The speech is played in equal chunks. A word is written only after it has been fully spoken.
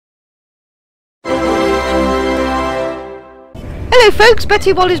Hello folks,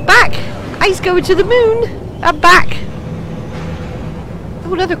 Betty Wall is back. I's going to the moon. I'm back.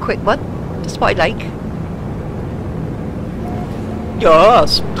 Oh, another quick one. That's what I like.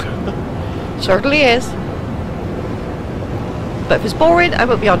 Yes. Certainly is. But if it's boring, I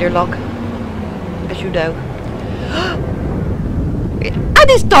won't be on here long. As you know.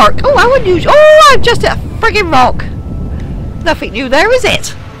 And it's dark. Oh, how unusual. Oh, I'm just at a friggin' rock. Nothing new there, is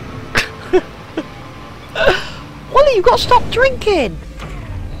it? Wally, you've got to stop drinking.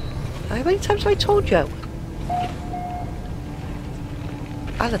 How many times have I told you?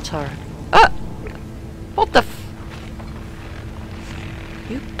 Alatar. What the f...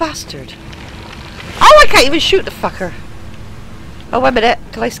 You bastard. Oh, I can't even shoot the fucker. Oh, wait a minute.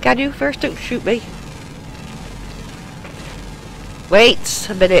 Can I scan you first? Don't shoot me. Wait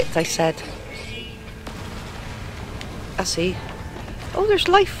a minute, I said. I see. Oh, there's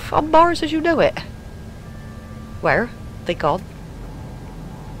life on Mars as you know it. Where? They gone?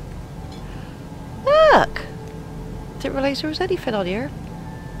 Look! Didn't realise there was anything on here.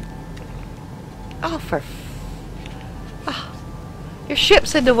 Oh, for oh, your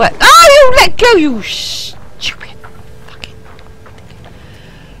ship's in the way. Oh, you let go, you stupid fucking...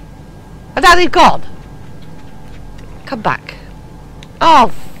 And now they've gone. Come back. Oh,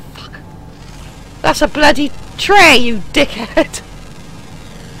 fuck. That's a bloody tray, you dickhead.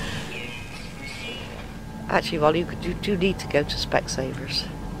 Actually, well, you do need to go to Specsavers.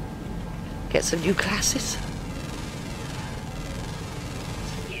 Get some new glasses.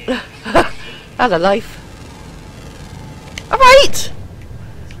 And a life. Alright!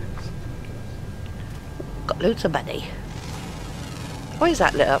 Got loads of money. Why is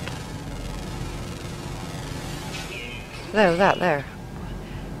that lit up? No, that there.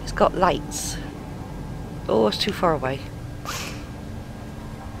 It's got lights. Oh, it's too far away.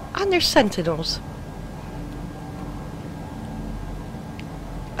 And there's sentinels.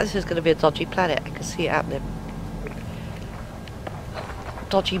 This is going to be a dodgy planet. I can see it happening.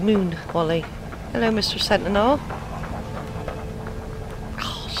 Dodgy moon, Wally. Hello, Mr. Sentinel.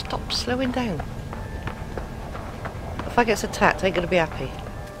 Oh, stop slowing down. If I get attacked, I ain't going to be happy.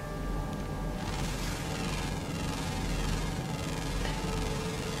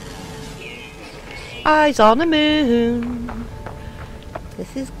 Eyes on the moon.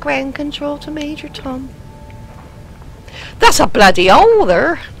 This is ground control to Major Tom. That's a bloody hole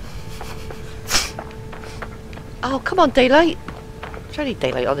there. Oh, come on, daylight. Is there any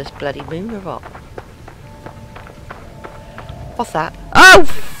daylight on this bloody moon or what? What's that? Oh,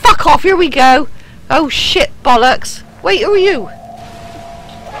 fuck off, here we go. Oh, shit, bollocks. Wait, who are you?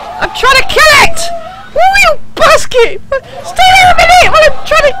 I'm trying to kill it! Oh, you basket! Stay there a minute while I'm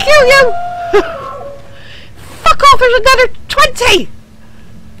trying to kill you! Fuck off, there's another 20!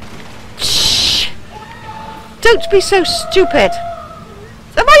 Shh! Don't be so stupid!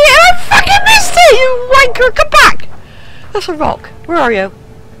 I fucking missed it, you wanker! Come back! That's a rock. Where are you?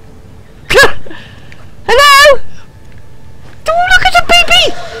 Hello? Oh, look at the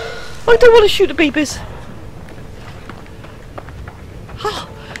baby! I don't want to shoot the babies. Oh,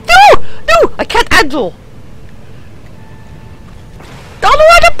 no! No! I can't handle! I don't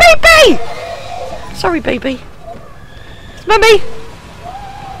want a baby! Sorry, baby. It's Mummy!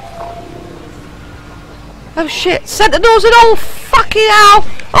 Oh shit, sentinels and all fucking hell!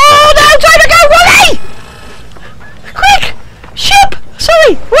 Oh no, time to go, Wally! Quick! Ship!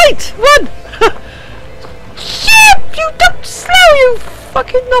 Sorry, wait, run! Ship! You don't slow, you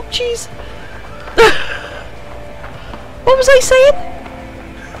fucking knob cheese! What was I saying?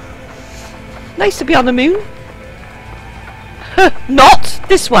 Nice to be on the moon. Not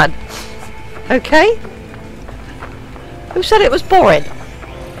this one. Okay? Who said it was boring?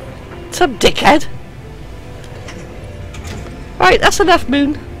 Some dickhead. Right, that's enough,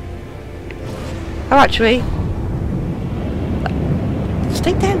 moon. Oh, actually...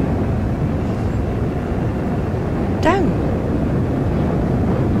 Stay down. Down.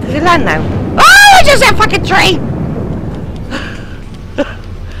 Does it land now? Oh, I just hit a fucking tree!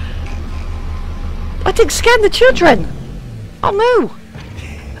 I didn't scan the children. Oh no.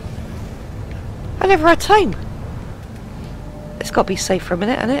 I never had time. It's got to be safe for a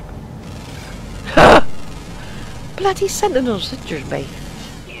minute, hasn't it? Bloody sentinels injured me.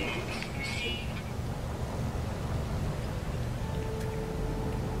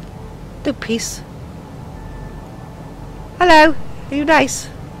 No peace. Hello, are you nice?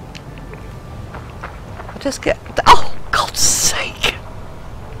 I'll just get... Oh, God's sake!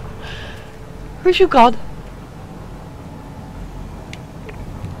 Where's you gone?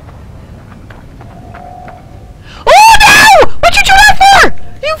 Oh no! What'd you do that for?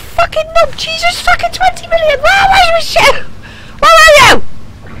 You fucking knob! Jesus fucking 20 million! Where was your ship? Where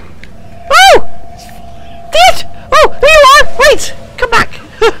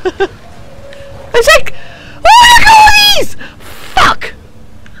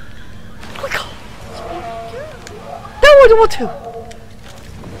don't want to.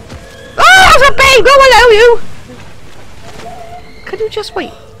 Oh, that's a babe! Go hello, you! Can you just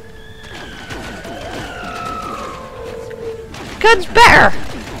wait? Gun's better!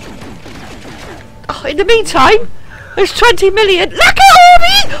 Oh, in the meantime, there's 20 million. Look at all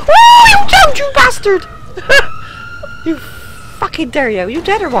me! Oh, you don't, you bastard! You fucking dare you. You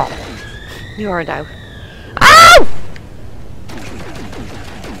dead or what? You are now. Ow!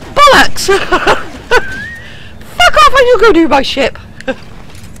 Bollocks! Fuck off when you go near my ship!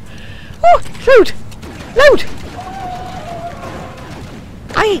 Oh, load! Load!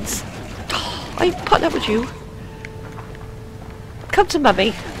 I ain't putting up with you. Come to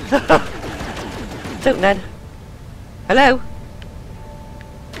mummy. Don't then. Hello?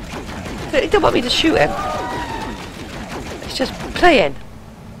 He don't want me to shoot him. He's just playing.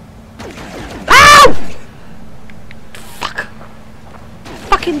 Ow! Fuck.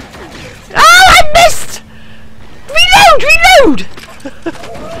 Fucking. Oh, I missed! Reload! Reload!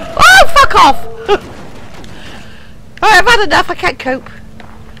 Oh, fuck off! Alright, I've had enough. I can't cope.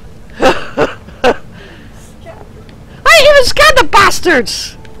 I didn't even scan the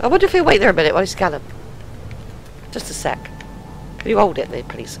bastards! I wonder if he'll wait there a minute while I scan them. Just a sec. Can you hold it there,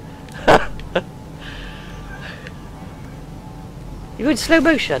 please? You're in slow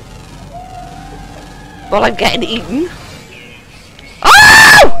motion. While I'm getting eaten.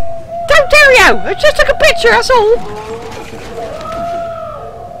 Oh! Don't dare you! I just took a picture, that's all!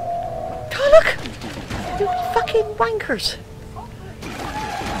 Oh, look! You fucking wankers.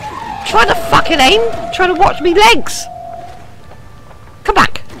 Trying to fucking aim, trying to watch me legs. Come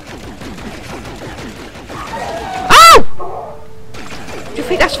back. Oh! Do you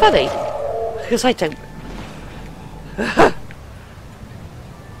think that's funny? Because I don't.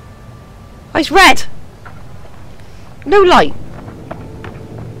 Oh, it's red. No light.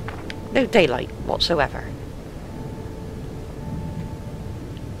 No daylight whatsoever.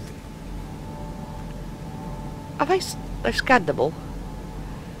 I've scanned them all.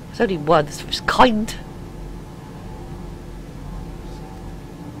 There's only one. It's kind.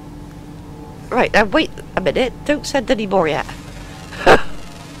 Right, now wait a minute. Don't send any more yet.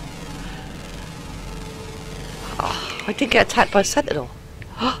 Oh, I did get attacked by a sentinel.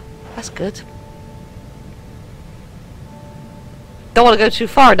 That's good. Don't want to go too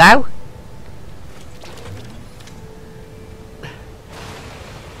far now.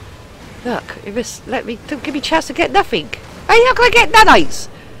 Look, you must let me. Don't give me a chance to get nothing. Hey, how can I get nanites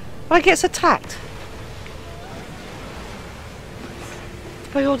when I get attacked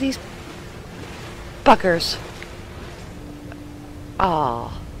by all these buggers?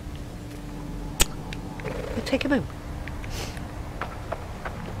 Ah, oh. Take him home.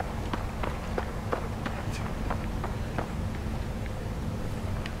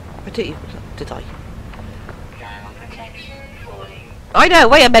 Did I? I know,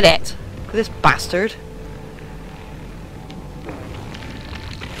 wait a minute! This bastard.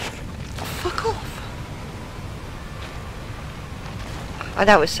 Fuck off! I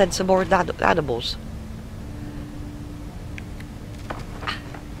know, it's sent some more animals.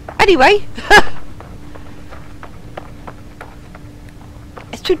 Anyway!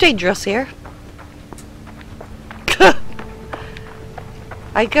 It's too dangerous here.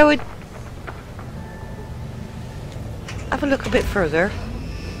 I go and have a look a bit further.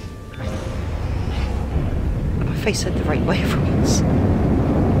 Am I facing the right way for once?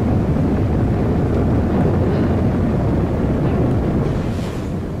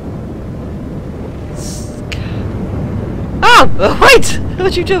 Oh! Wait! What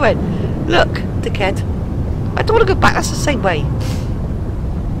are you doing? Look, dickhead. I don't want to go back, that's the same way.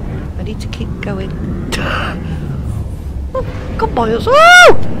 I need to keep going. Oh, God, Miles.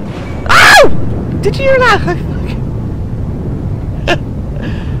 Oh! Oh! Did you hear that?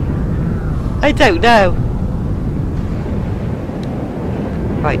 I don't know.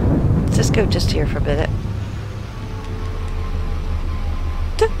 Right, let's just go just here for a minute.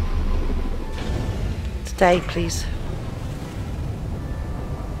 Stay, please.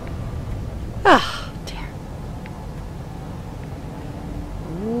 Ah, dear.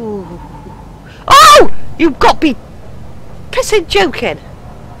 Ooh. Oh! You've got to be pissing joking.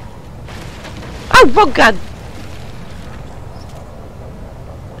 Oh, wrong gun.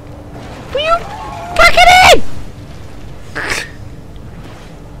 Will you pack it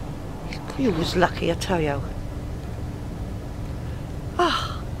in? You was lucky, I tell you.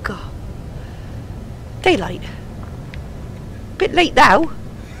 Oh, God. Daylight. Bit late now.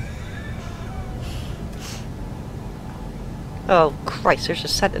 Oh, Christ, there's a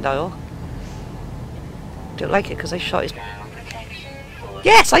sentinel. Don't like it because I shot his...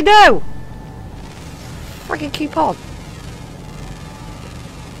 Yes, I know! Friggin' keep on.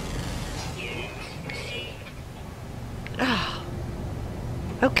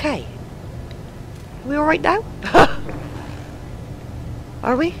 Okay. Are we alright now?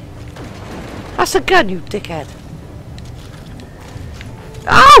 Are we? That's a gun, you dickhead.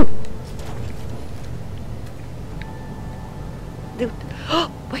 Oh!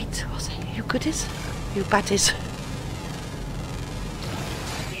 Oh, wait, what's it? You goodies? You baddies.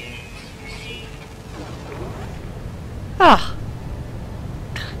 Ah.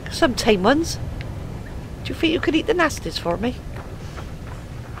 Some tame ones. Do you think you could eat the nasties for me?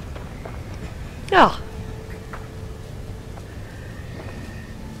 Ah.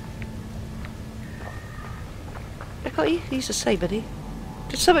 I got you. He's the same, isn't he?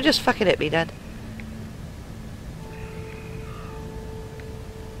 Did someone just fucking hit me then?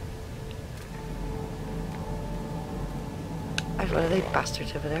 I've one of these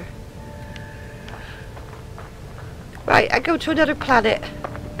bastards over there. Right, I go to another planet.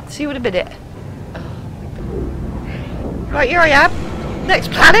 See you in a minute. Right, here I am.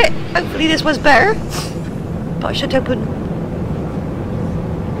 Next planet. Hopefully this one's better. But I should open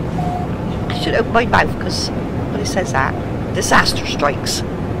my mouth because when it says that, disaster strikes.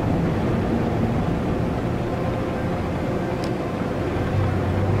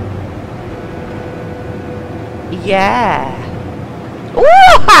 Yeah.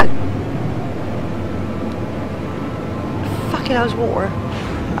 Ooh! Fucking hell's water.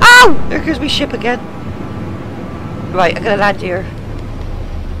 Oh! There goes my ship again. Right, I'm gonna land here.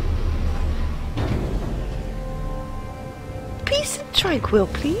 Peace and tranquil,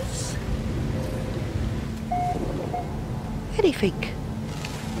 please. Anything.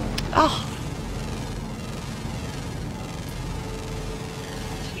 Oh.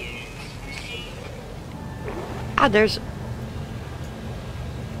 And there's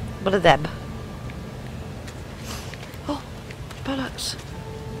one of them. Oh, bollocks.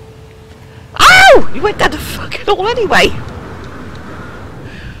 Oh! You went down the fucking hole anyway.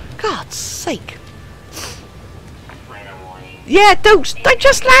 God's sake. Yeah, don't. I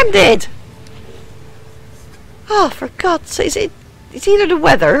just landed. Oh, for God's sake. It's either the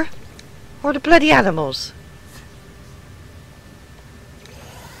weather or the bloody animals.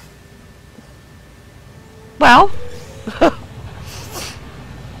 Well.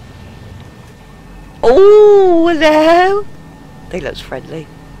 Oh, hello. They look friendly.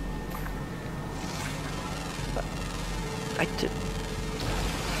 I do.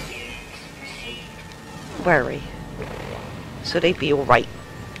 Worry. So they'd be alright.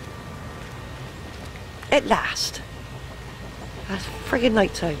 At last. That's friggin'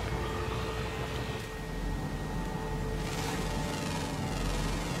 night time.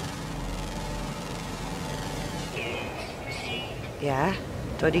 Yeah?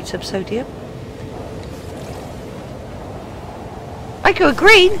 Do I need some sodium? I go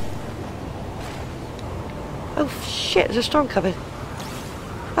green! Oh shit, there's a storm coming.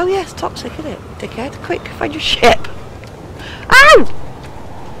 Oh yeah, it's toxic, isn't it? Dickhead. Quick, find your ship. Ow!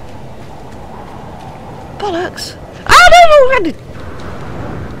 Bollocks. Oh no, landed!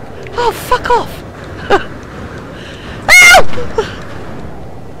 Oh, fuck off! Ow!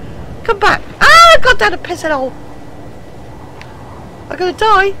 Come back. Ah, I got down a pissing hole. I'm gonna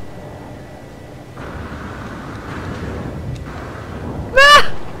die.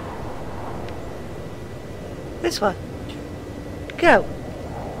 Ah! This one. Go.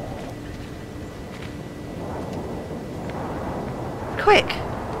 Quick.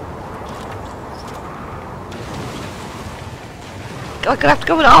 I'm gonna have to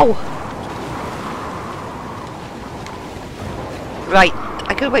go in. Oh! Right.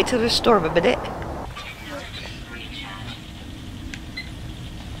 I'm gonna wait till there's a storm a minute.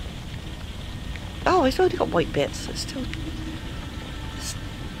 Oh, it's only got white bits. It's still...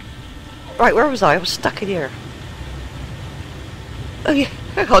 Right, where was I? I was stuck in here. Oh yeah,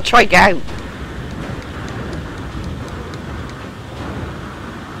 I'll try and get out.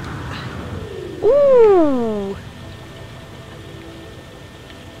 Ooh!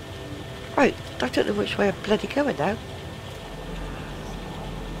 Right, I don't know which way I'm bloody going now.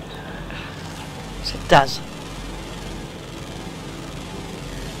 So it does.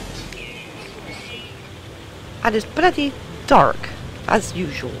 And it's bloody dark, as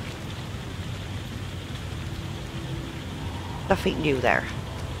usual. Nothing new there.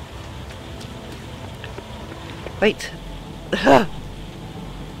 Wait. Oh,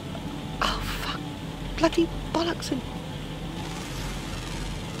 fuck. Bloody bollocks. And...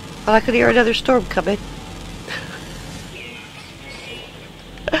 Well, I could hear another storm coming.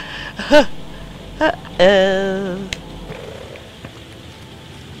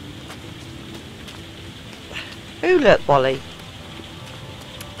 Oh, look, Wally.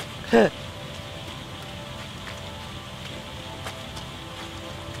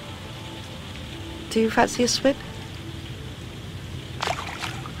 Do you fancy a swim?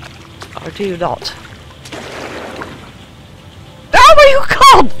 Or do you not? Oh, where you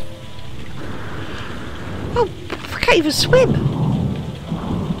gone? Oh, I can't even swim.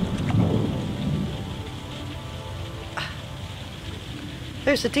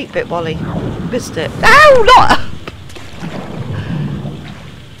 There's the deep bit, Wally. Missed it. No, not!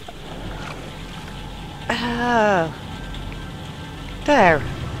 Oh. There.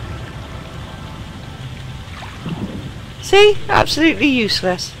 See? Absolutely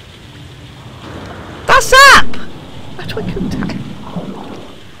useless. That's up! How do I go down?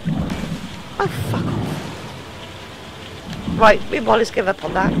 Oh, fuck off. Right, me and Wally's give up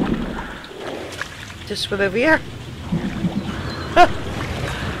on that. Just swim over here.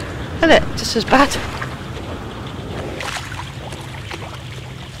 Isn't it? Just as bad.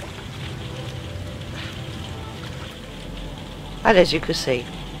 And as you can see,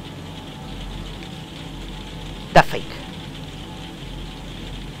 nothing.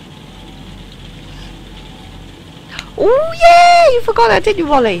 Oh yeah! You forgot that, didn't you,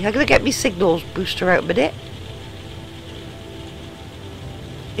 Wally? I'm gonna get me signals booster out a minute.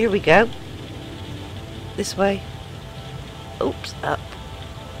 Here we go. This way. Oops, up.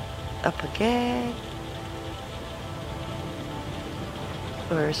 Up again.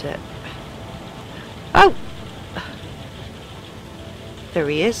 Where is it? Oh! There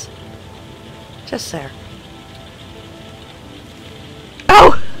he is. Just there.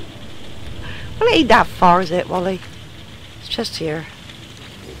 Oh! Well, it ain't that far, is it, Wally? It's just here.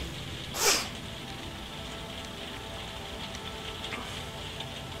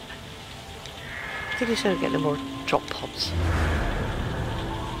 I think we should get more drop pods.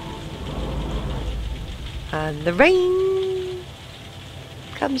 And the rain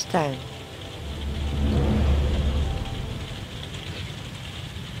comes down.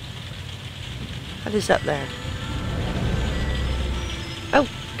 What is up there? Oh,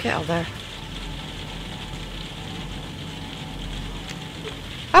 get out there.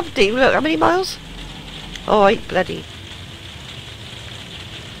 Up deep, look, how many miles? Oh, 8 bloody.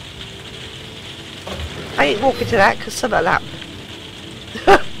 I ain't walking to that because some of that.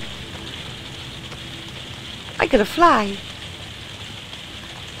 I'm gonna fly.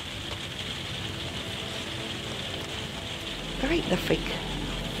 There ain't nothing.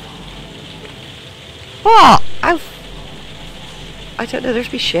 What? I don't know,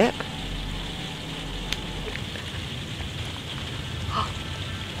 there's my ship.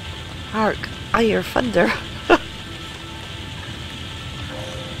 Hark, I hear thunder.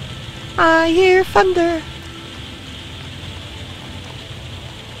 I hear thunder.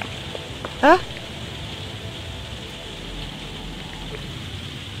 Huh?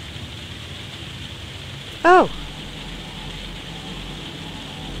 Oh.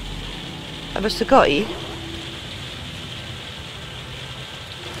 I must have got you.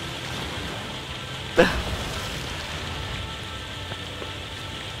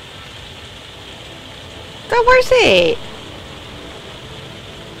 So where's it?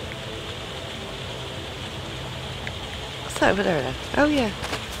 What's that over there then? Oh yeah.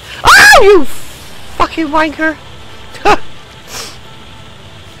 Oh, you fucking wanker!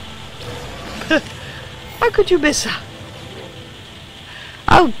 How could you miss that?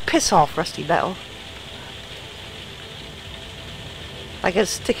 Oh, piss off, rusty metal. I can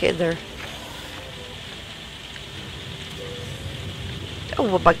stick it in there.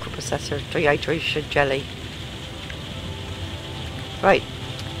 Oh, a microprocessor, dehydration jelly. Right.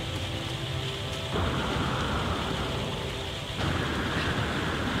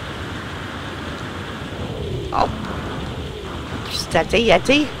 Oh. Steady,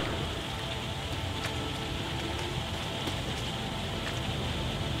 Eddie.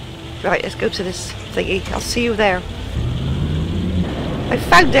 Right, let's go to this thingy. I'll see you there. I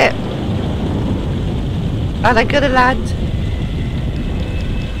found it! And I'm gonna land.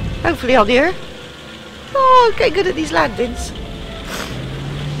 Hopefully on here. Oh, I'm getting good at these landings.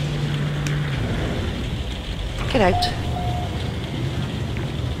 Get out.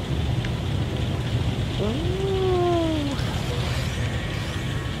 Ooh.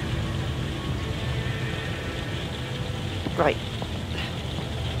 Right.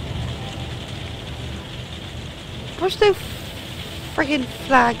 Where's the friggin'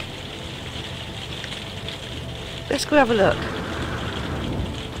 flag? Let's go have a look.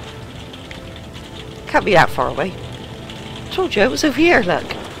 Can't be that far away. Told you it was over here,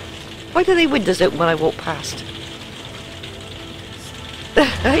 look. Why do they windows open when I walk past?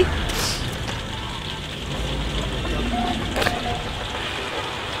 Hey?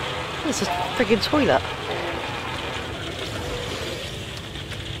 There's a friggin' toilet.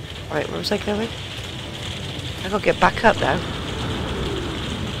 Right, where was I going? I gotta get back up now.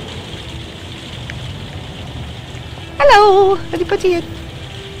 Hello! Anybody in?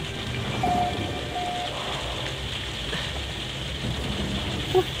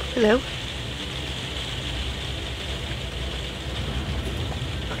 Oh, hello.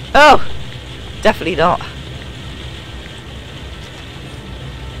 Oh! Definitely not.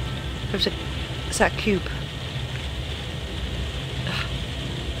 There's a... Is that a cube?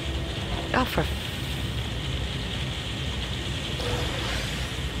 Oh, for...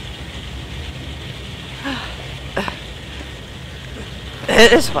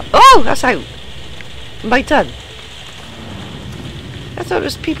 This one. Oh, that's out. Am I done? I thought there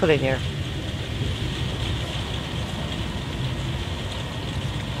was people in here.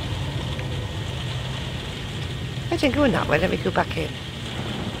 I didn't go in that way. Let me go back in.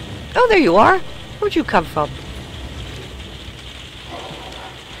 Oh, there you are. Where'd you come from?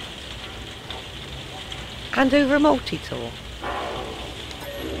 Hand over multi-tool.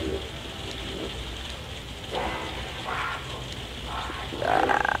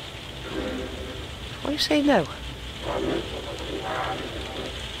 Why do you say no?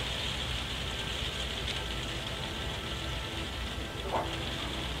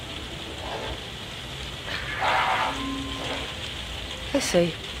 I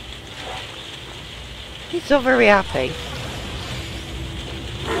see. He's not very happy.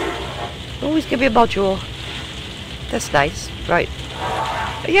 Always give me a module. That's nice. Right.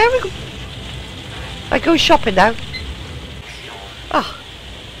 Yeah, we go. I go shopping now. Oh,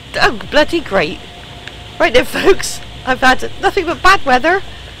 bloody great. Right then, folks. I've had nothing but bad weather.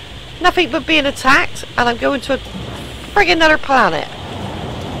 Nothing but being attacked. And I'm going to a friggin' another planet.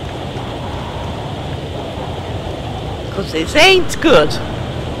 Because this ain't good.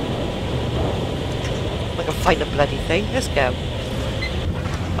 I can find a bloody thing. Let's go.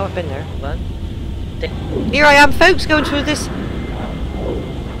 Oh, I've been there. One. Here I am, folks, going to this...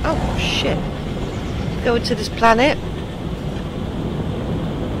 Oh, shit. Going to this planet.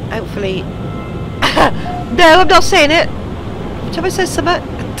 Hopefully... No, I'm not saying it. Every time I say something...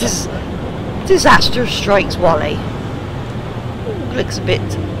 Disaster strikes Wally. Ooh, looks a bit...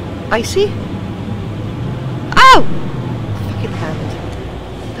 icy. Oh! Fucking hand.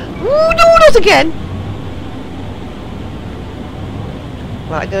 Ooh, no, not again!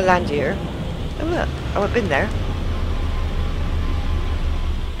 Right, I'm going to land here. Oh look, oh, I've been there.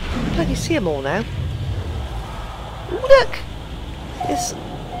 I can bloody see them all now. Ooh, look! It's...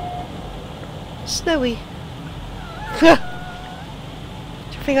 snowy. Do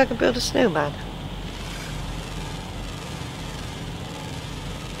you think I can build a snowman?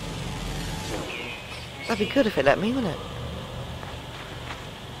 That'd be good if it let me, wouldn't it?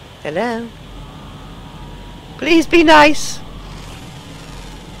 Hello? Please be nice!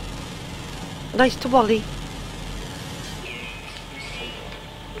 Nice to Wally.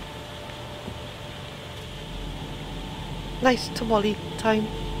 Nice to Wally time.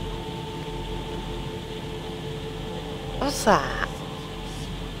 What's that?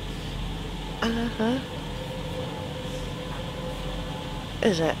 Uh-huh.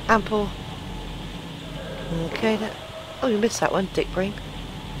 Is it? Ample. Okay, that... Oh, you missed that one, dick brain.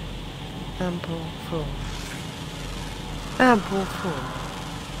 Ample full. Ample full.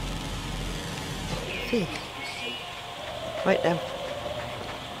 Right then.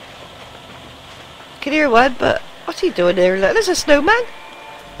 Can hear one, but what's he doing there? Look, there's a snowman.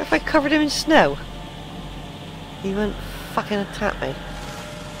 If I covered him in snow, he won't fucking attack me.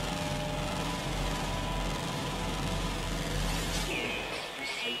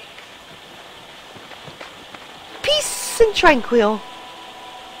 Peace and tranquil.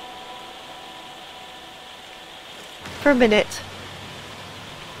 For a minute.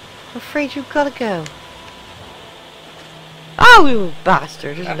 I'm afraid you've got to go. Oh, you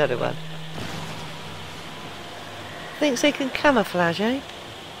bastard! There's another one. Thinks they can camouflage, eh?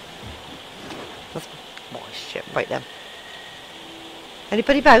 That's more shit. Right then.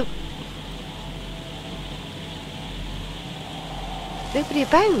 Anybody about? Nobody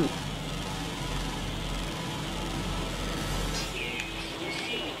about.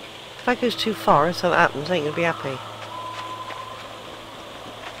 If I goes too far and something happens, I ain't gonna be happy.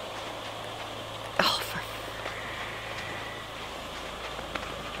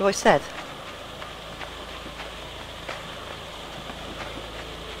 What I said.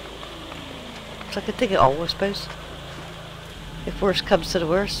 So I could dig it all, I suppose. If worst comes to the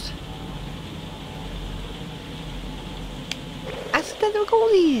worst. Accidental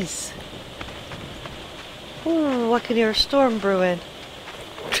goalies! Ooh, I can hear a storm brewing.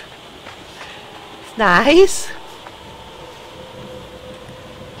 It's nice.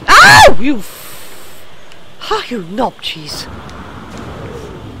 Oh! You Ah, you knob cheese.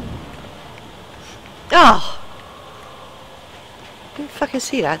 Oh! You didn't fucking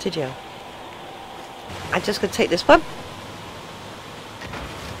see that, did you? I'm just gonna take this one.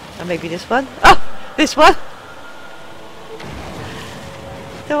 And maybe this one. Oh! This one!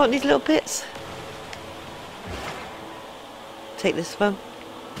 Don't want these little bits. Take this one.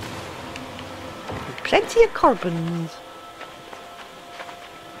 Plenty of carbons.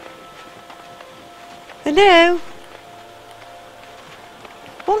 Hello?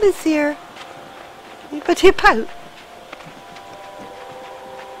 What is here? You put hip out.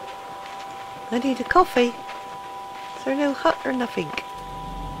 I need a coffee. Is there no hut or nothing?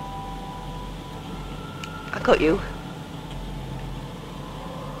 I got you.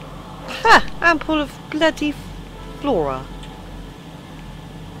 Ha! Ample of bloody flora.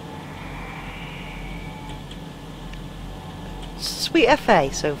 Sweet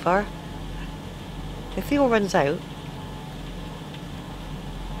FA so far. If the all runs out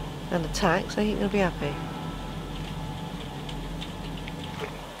and attacks, I think they'll be happy.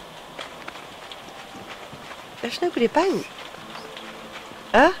 There's nobody about.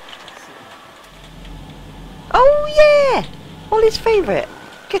 Huh? Oh yeah! Wally's favourite.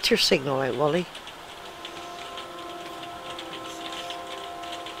 Get your signal out, Wally.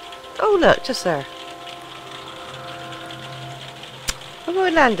 Oh look, just there. I'm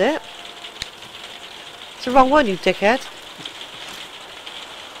going to land it. It's the wrong one, you dickhead.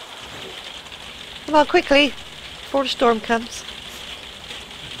 Come on, quickly, before the storm comes.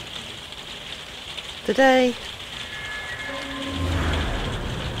 Today.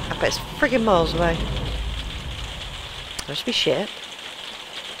 I bet it's friggin' miles away. Must be shit.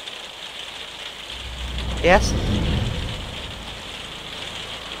 Yes?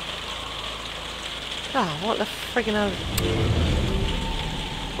 Ah, oh, what the friggin' hell?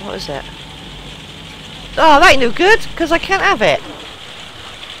 What is it? Oh, that ain't no good, because I can't have it.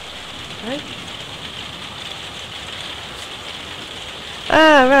 Right?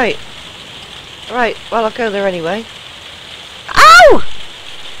 Ah, right. Right, well, I'll go there anyway. Ow!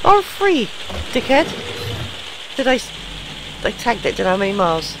 Or free, dickhead. Did I tagged it, did I? How many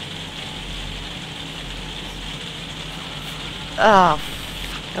miles? Ah,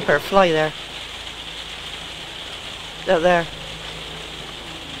 oh, I better fly there. Out there.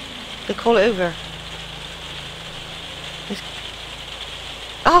 They call it over.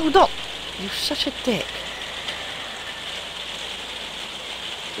 Oh, not! You're such a dick.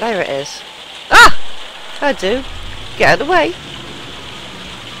 There it is. Ah! I do. Get out of the way.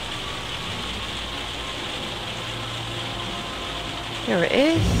 Here it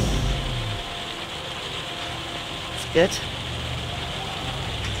is. It's good.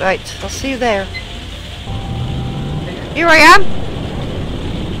 Right, I'll see you there. Here I am!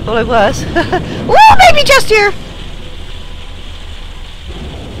 Well, I was. Oh, maybe just here!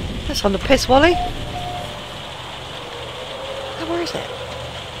 That's on the piss, Wally. Oh, where is it?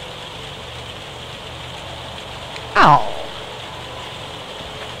 Oh!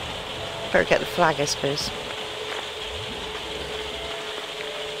 Better get the flag, I suppose.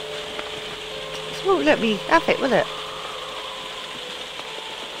 This won't let me have it, will it?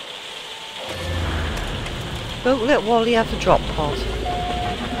 Won't let Wally have the drop pod.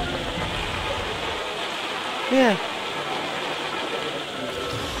 Yeah.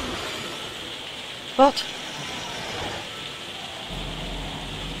 What?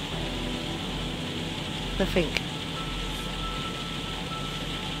 Nothing.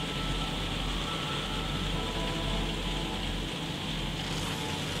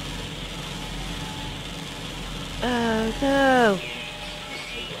 Oh no.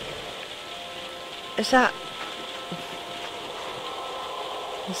 Is that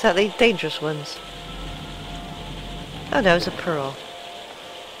the dangerous ones? Oh no, it's a pearl.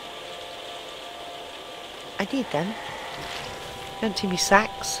 I need them. Empty me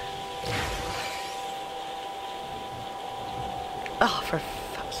sacks. Oh, for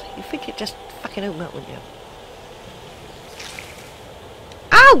fuck's sake. You think it just fucking open up, wouldn't you?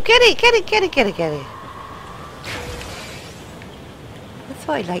 Oh, get it, get it, get it, get it, get it. That's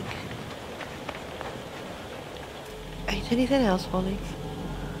what I like. Ain't anything else, Wally?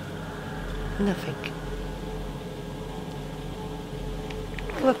 Nothing.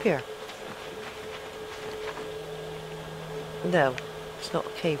 Come up here. No, it's not a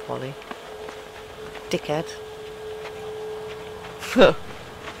cave, Wally. Dickhead.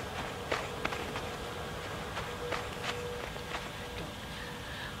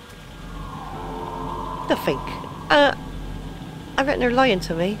 Nothing. I reckon they're lying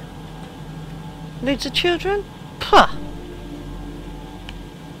to me. Loads of children? Puh!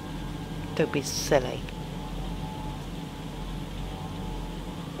 Don't be silly.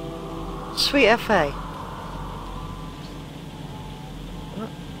 Sweet FA.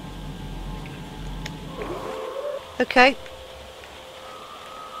 Okay.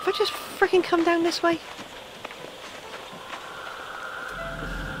 If I just freaking come down this way?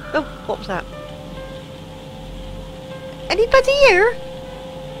 Oh, what was that? Anybody here?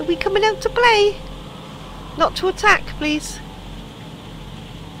 Are we coming out to play? Not to attack, please.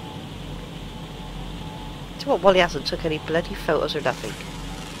 Do you know what? Wally hasn't took any bloody photos or nothing.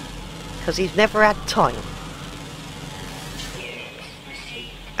 Because he's never had time.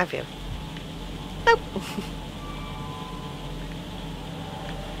 Have you? Nope.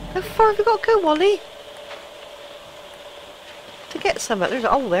 How far have we got to go, Wally? To get something. There's a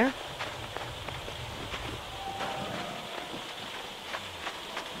hole there.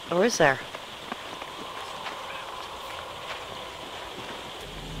 Or is there?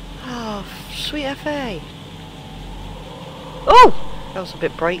 Oh, sweet FA. Oh! That was a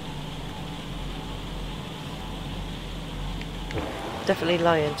bit bright. Definitely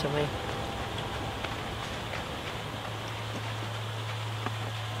lying to me.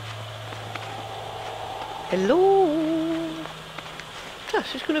 Hello! Oh,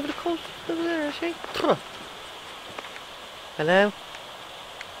 she's going over the coast over there, is she? Hello?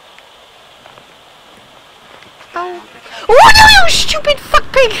 Oh. Oh no, you stupid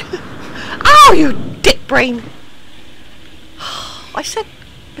fuck pig! Oh, you dick brain! I said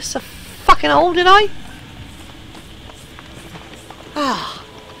it's a fucking hole, did I? Ah.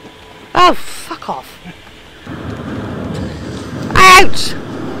 Oh, fuck off. Out!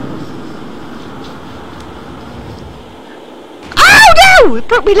 Oh no! It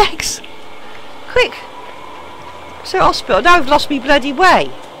broke me legs! Quick! So hospital. Now I've lost me bloody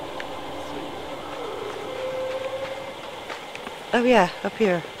way. Oh yeah, up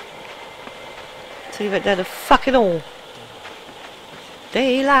here. Till you went down the fucking hole.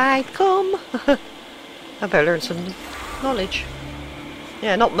 Daylight come. I better learn some knowledge.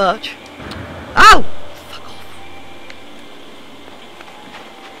 Yeah, not much. Oh! Fuck off.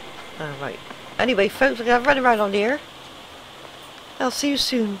 Oh, right. Anyway, folks, I'm going to run around on here. I'll see you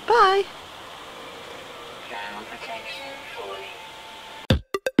soon. Bye!